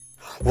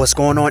What's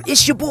going on?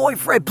 It's your boy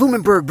Fred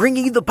Blumenberg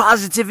bringing you the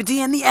positivity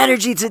and the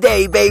energy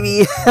today,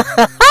 baby.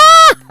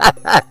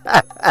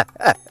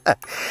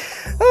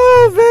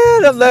 Oh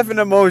man, I'm laughing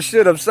at my own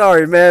shit. I'm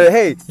sorry, man.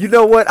 Hey, you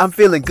know what? I'm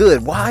feeling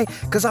good. Why?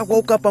 Because I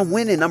woke up, I'm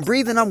winning. I'm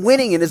breathing, I'm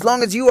winning. And as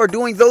long as you are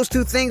doing those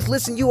two things,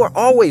 listen, you are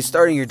always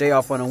starting your day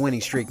off on a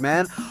winning streak,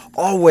 man.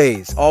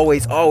 Always,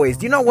 always,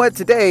 always. You know what?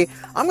 Today,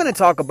 I'm going to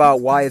talk about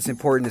why it's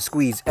important to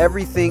squeeze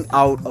everything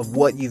out of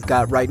what you've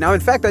got right now. In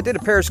fact, I did a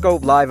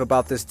Periscope live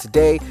about this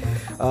today,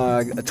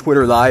 a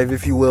Twitter live,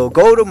 if you will.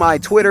 Go to my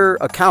Twitter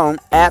account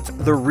at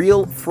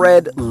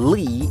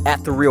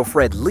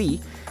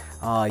 @TheRealFredLee.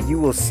 You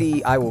will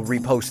see, I will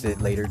repost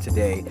it later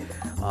today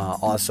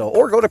also.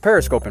 Or go to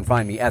Periscope and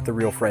find me at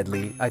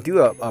 @TheRealFredLee. I do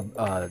a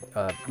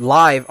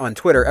live on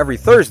Twitter every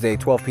Thursday,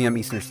 12 p.m.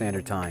 Eastern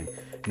Standard Time.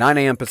 9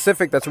 a.m.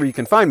 Pacific, that's where you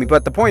can find me.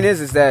 But the point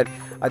is that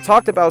I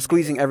talked about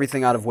squeezing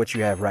everything out of what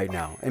you have right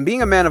now. And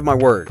being a man of my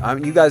word.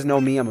 You guys know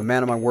me, I'm a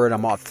man of my word.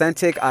 I'm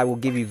authentic. I will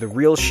give you the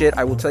real shit.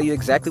 I will tell you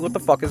exactly what the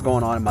fuck is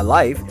going on in my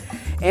life.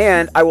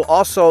 And I will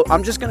also,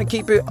 I'm just going to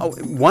keep it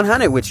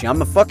 100 with you. I'm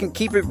going to fucking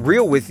keep it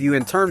real with you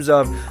in terms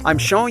of I'm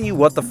showing you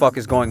what the fuck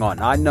is going on.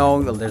 I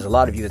know there's a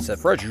lot of you that said,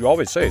 Fred, you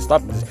always say,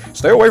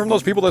 stay away from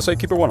those people that say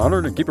keep it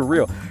 100 and keep it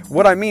real.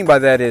 What I mean by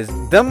that is,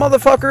 them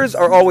motherfuckers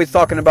are always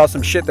talking about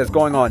some shit that's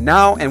going on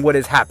now and what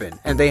has happened.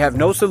 And they have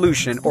no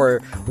solution or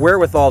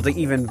wherewithal to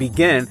even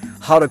begin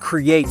how to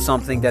create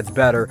something that's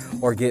better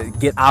or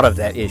get out of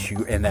that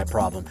issue and that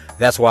problem.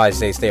 That's why I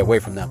say stay away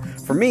from them.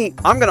 For me,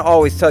 I'm going to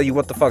always tell you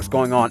what the fuck's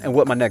going on and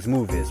what my next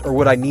move is, or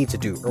what I need to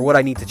do, or what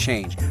I need to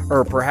change,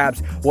 or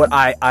perhaps what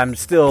I'm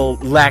still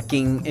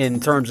lacking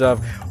in terms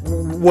of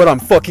what I'm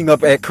fucking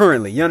up at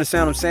currently. You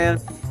understand what I'm saying?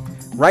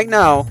 Right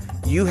now,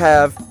 you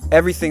have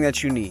everything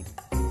that you need.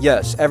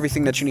 Yes,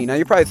 everything that you need. Now,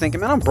 you're probably thinking,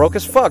 man, I'm broke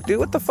as fuck, dude.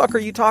 What the fuck are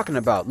you talking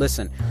about?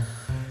 Listen,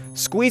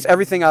 squeeze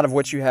everything out of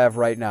what you have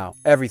right now.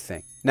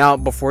 Everything. Now,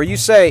 before you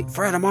say,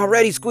 Fred, I'm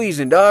already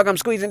squeezing, dog. I'm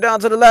squeezing down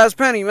to the last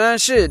penny, man.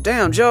 Shit,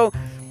 damn, Joe.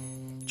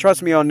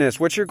 Trust me on this.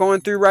 What you're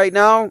going through right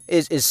now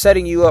is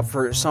setting you up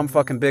for some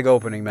fucking big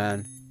opening,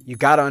 man. You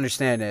got to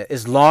understand that.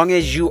 As long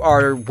as you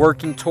are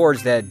working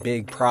towards that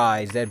big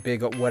prize, that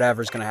big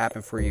whatever's going to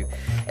happen for you.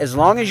 As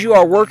long as you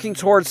are working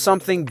towards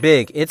something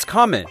big, it's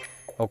coming.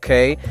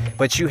 Okay?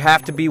 But you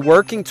have to be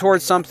working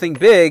towards something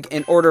big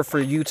in order for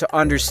you to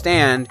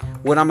understand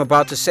what I'm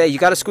about to say. You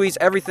got to squeeze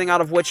everything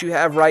out of what you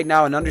have right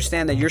now and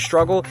understand that your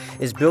struggle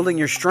is building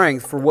your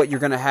strength for what you're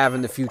going to have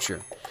in the future.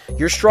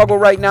 Your struggle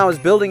right now is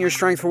building your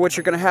strength for what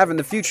you're going to have in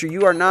the future.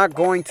 You are not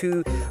going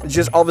to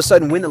just all of a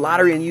sudden win the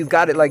lottery and you've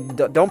got it. Like,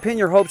 don't pin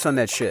your hopes on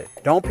that shit.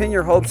 Don't pin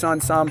your hopes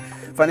on some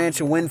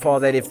financial windfall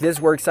that if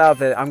this works out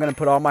that I'm going to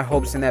put all my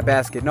hopes in that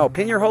basket. No,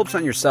 pin your hopes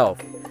on yourself.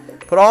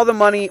 Put all the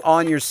money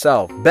on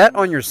yourself. Bet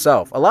on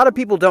yourself. A lot of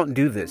people don't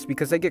do this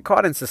because they get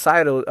caught in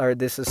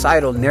this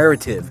societal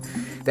narrative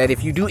that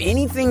if you do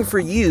anything for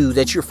you,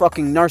 that you're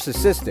fucking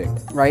narcissistic,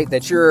 right?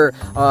 That you're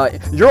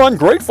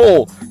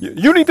ungrateful.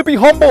 You need to be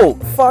humble.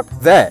 Fuck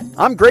that.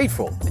 I'm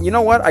grateful. And you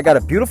know what? I got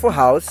a beautiful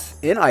house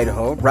in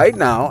Idaho right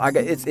now. I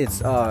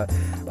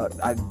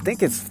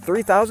think it's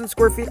 3,000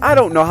 square feet. I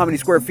don't know how many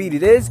square feet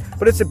it is,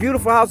 but it's a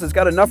beautiful house. It's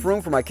got enough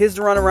room for my kids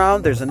to run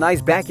around. There's a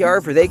nice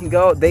backyard where they can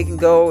go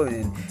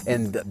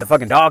and the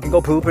fucking dog can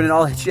go pooping and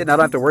all that shit. And I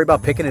don't have to worry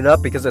about picking it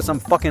up because there's some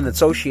fucking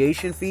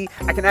association fee.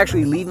 I can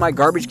actually leave my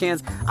garbage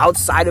cans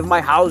outside of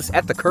my house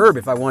at the curb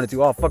if I wanted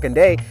to all fucking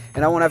day.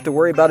 And I won't have to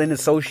worry about an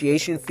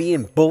association fee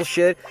and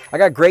bullshit. I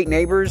got great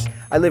neighbors.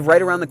 I live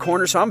right around the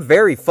corner. So I'm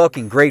very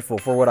fucking grateful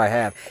for what I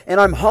have.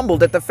 And I'm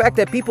humbled at the fact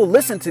that people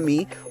listen to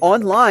me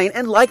online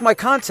and like my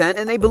content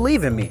and they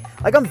believe in me.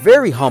 Like, I'm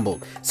very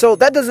humbled. So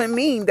that doesn't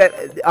mean that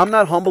I'm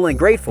not humble and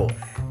grateful.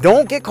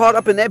 Don't get caught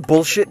up in that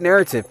bullshit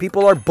narrative.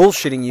 People are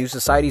bullshitting you.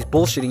 Society's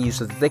bullshitting you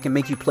so that they can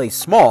make you play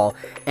small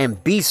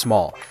and be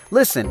small.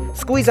 Listen,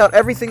 squeeze out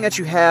everything that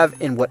you have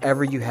in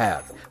whatever you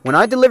have. When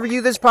I deliver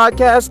you this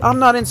podcast, I'm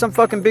not in some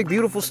fucking big,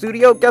 beautiful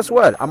studio. Guess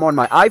what? I'm on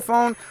my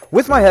iPhone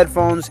with my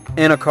headphones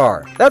in a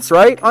car. That's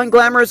right.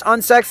 Unglamorous,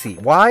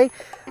 unsexy. Why?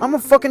 I'm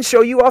gonna fucking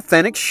show you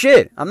authentic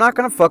shit. I'm not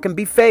gonna fucking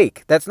be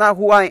fake. That's not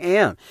who I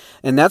am.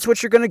 And that's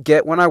what you're gonna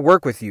get when I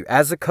work with you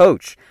as a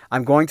coach.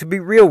 I'm going to be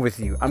real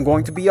with you. I'm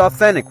going to be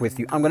authentic with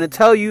you. I'm gonna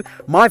tell you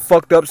my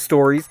fucked up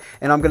stories,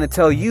 and I'm gonna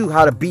tell you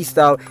how to beast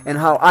out and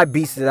how I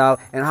beasted out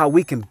and how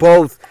we can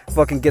both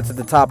fucking get to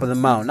the top of the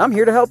mountain. I'm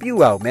here to help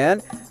you out,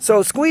 man.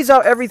 So squeeze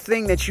out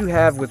everything that you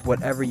have with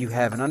whatever you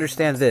have, and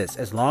understand this: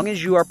 as long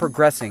as you are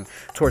progressing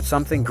towards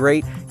something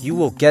great, you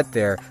will get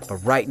there. But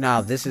right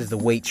now, this is the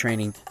weight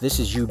training. This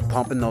is you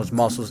pumping those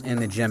muscles in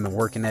the gym and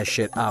working that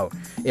shit out.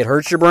 It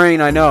hurts your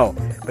brain, I know,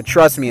 but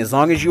trust me, as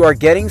long as you are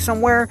getting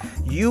somewhere,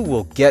 you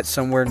will get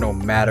somewhere no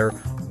matter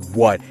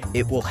what.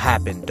 It will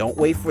happen.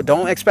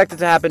 Don't expect it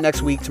to happen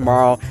next week,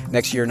 tomorrow,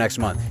 next year, next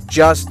month.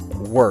 Just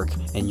work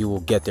and you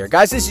will get there.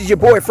 Guys, this is your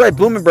boy Fred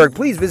Blumenberg.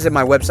 Please visit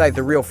my website,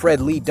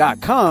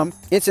 therealfredlee.com.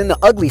 It's in the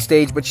ugly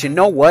stage, but you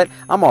know what?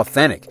 I'm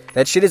authentic.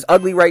 That shit is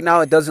ugly right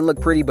now. It doesn't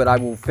look pretty, but I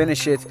will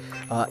finish it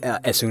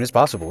as soon as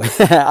possible.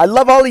 I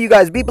love all of you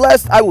guys. Be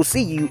blessed. I will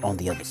see you on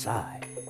the other side.